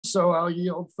so I'll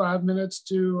yield 5 minutes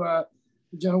to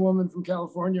the gentlewoman from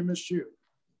California, Ms. Chu.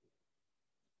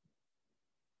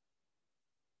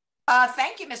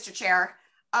 Thank you, Mr. Chair.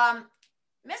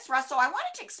 Ms. Russell, I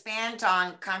wanted to expand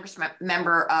on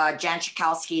Congressmember Jan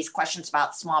Schakowsky's questions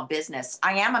about small business.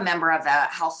 I am a member of the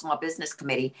House Small Business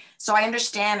Committee, so I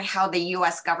understand how the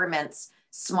U.S. government's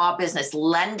small business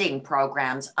lending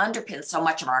programs underpin so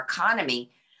much of our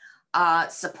economy,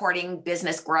 supporting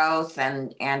business growth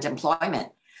and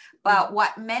employment. But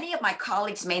what many of my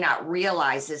colleagues may not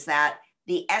realize is that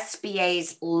the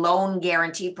SBA's loan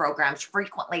guarantee programs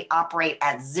frequently operate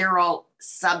at zero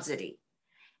subsidy.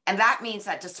 And that means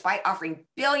that despite offering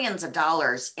billions of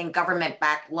dollars in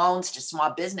government-backed loans to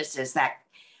small businesses that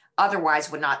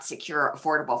otherwise would not secure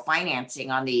affordable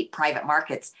financing on the private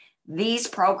markets, these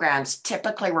programs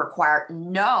typically require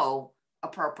no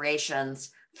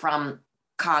appropriations from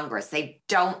Congress. They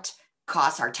don't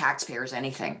cost our taxpayers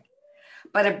anything.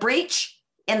 But a breach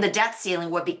in the debt ceiling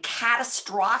would be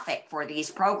catastrophic for these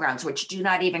programs, which do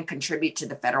not even contribute to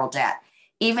the federal debt.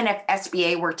 Even if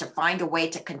SBA were to find a way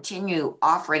to continue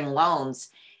offering loans,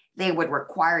 they would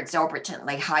require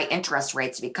exorbitantly high interest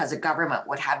rates because the government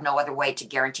would have no other way to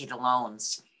guarantee the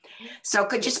loans. So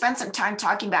could you spend some time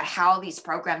talking about how these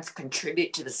programs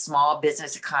contribute to the small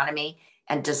business economy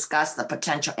and discuss the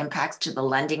potential impacts to the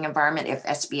lending environment if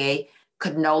SBA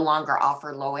could no longer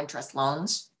offer low interest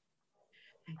loans?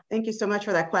 Thank you so much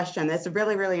for that question. It's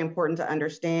really, really important to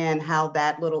understand how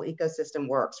that little ecosystem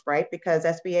works, right? Because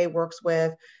SBA works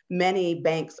with many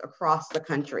banks across the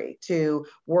country to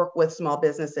work with small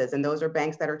businesses. And those are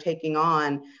banks that are taking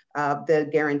on the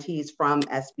guarantees from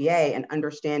SBA and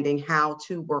understanding how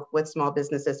to work with small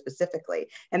businesses specifically.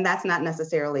 And that's not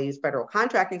necessarily federal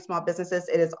contracting small businesses,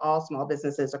 it is all small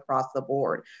businesses across the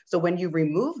board. So when you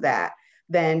remove that,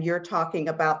 then you're talking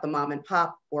about the mom and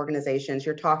pop organizations.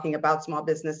 You're talking about small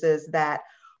businesses that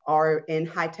are in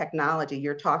high technology.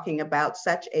 You're talking about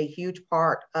such a huge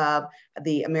part of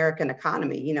the American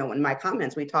economy. You know, in my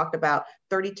comments, we talked about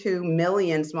 32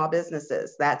 million small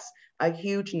businesses. That's a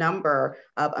huge number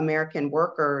of American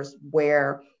workers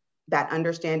where that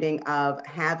understanding of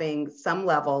having some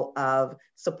level of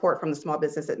support from the Small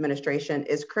Business Administration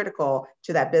is critical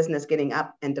to that business getting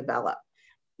up and develop.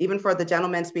 Even for the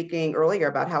gentleman speaking earlier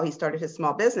about how he started his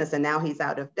small business and now he's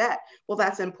out of debt. Well,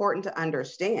 that's important to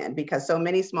understand because so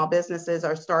many small businesses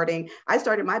are starting. I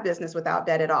started my business without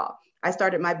debt at all. I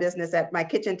started my business at my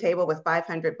kitchen table with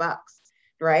 $500,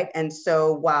 right? And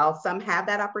so while some have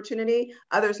that opportunity,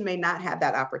 others may not have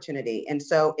that opportunity. And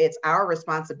so it's our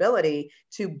responsibility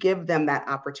to give them that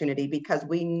opportunity because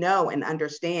we know and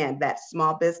understand that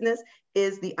small business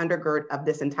is the undergird of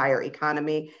this entire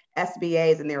economy.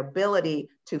 SBAs and their ability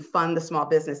to fund the small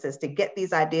businesses to get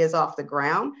these ideas off the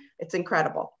ground, it's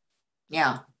incredible.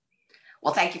 Yeah.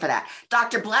 Well, thank you for that.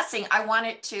 Dr. Blessing, I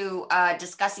wanted to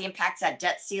discuss the impacts that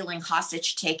debt ceiling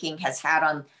hostage taking has had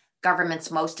on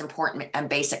government's most important and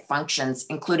basic functions,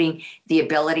 including the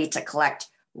ability to collect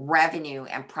revenue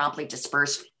and promptly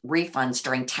disperse refunds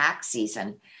during tax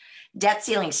season. Debt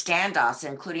ceiling standoffs,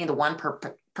 including the one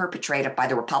perpetrated by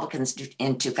the Republicans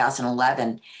in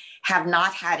 2011, have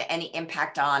not had any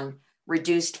impact on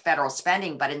reduced federal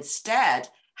spending, but instead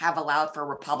have allowed for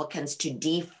Republicans to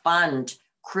defund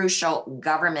crucial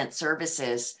government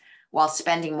services while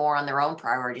spending more on their own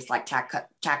priorities like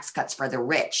tax cuts for the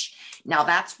rich. Now,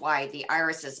 that's why the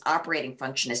IRS's operating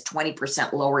function is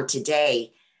 20% lower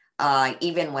today,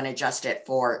 even when adjusted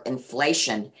for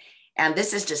inflation. And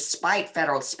this is despite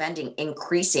federal spending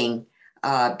increasing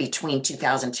between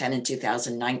 2010 and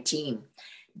 2019.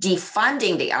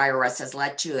 Defunding the IRS has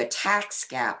led to a tax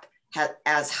gap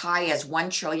as high as $1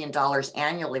 trillion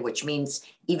annually, which means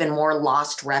even more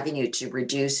lost revenue to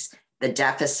reduce the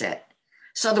deficit.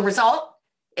 So the result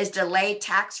is delayed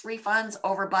tax refunds,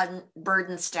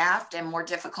 overburdened staff, and more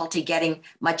difficulty getting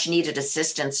much needed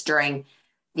assistance during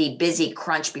the busy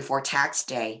crunch before tax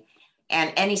day.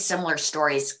 And any similar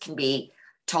stories can be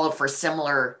told for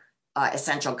similar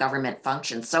essential government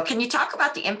functions. So can you talk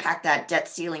about the impact that debt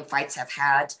ceiling fights have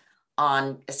had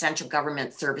on essential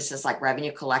government services like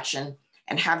revenue collection,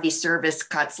 and have these service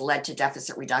cuts led to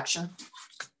deficit reduction?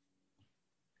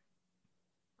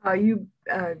 You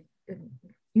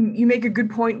make a good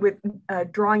point with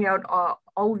drawing out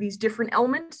all of these different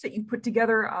elements that you put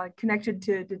together connected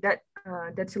to debt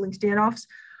ceiling standoffs.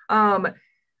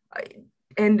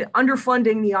 And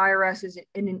underfunding the IRS is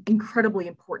an incredibly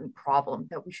important problem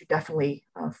that we should definitely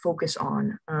focus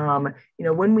on. You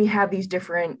know, when we have these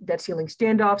different debt ceiling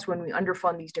standoffs, when we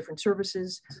underfund these different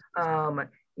services,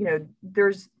 you know,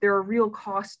 there are real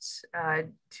costs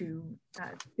to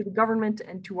the government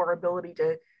and to our ability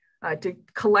to to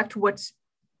collect what's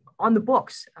on the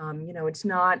books. You know, it's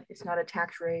not a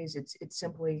tax raise. It's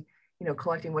simply, you know,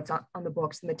 collecting what's on the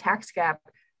books. And the tax gap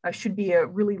should be a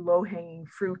really low-hanging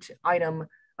fruit item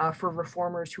for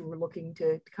reformers who are looking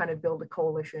to kind of build a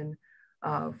coalition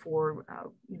for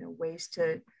you know, ways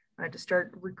to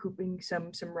start recouping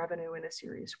some revenue in a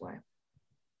serious way.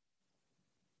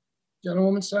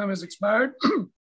 Gentlewoman's time has expired.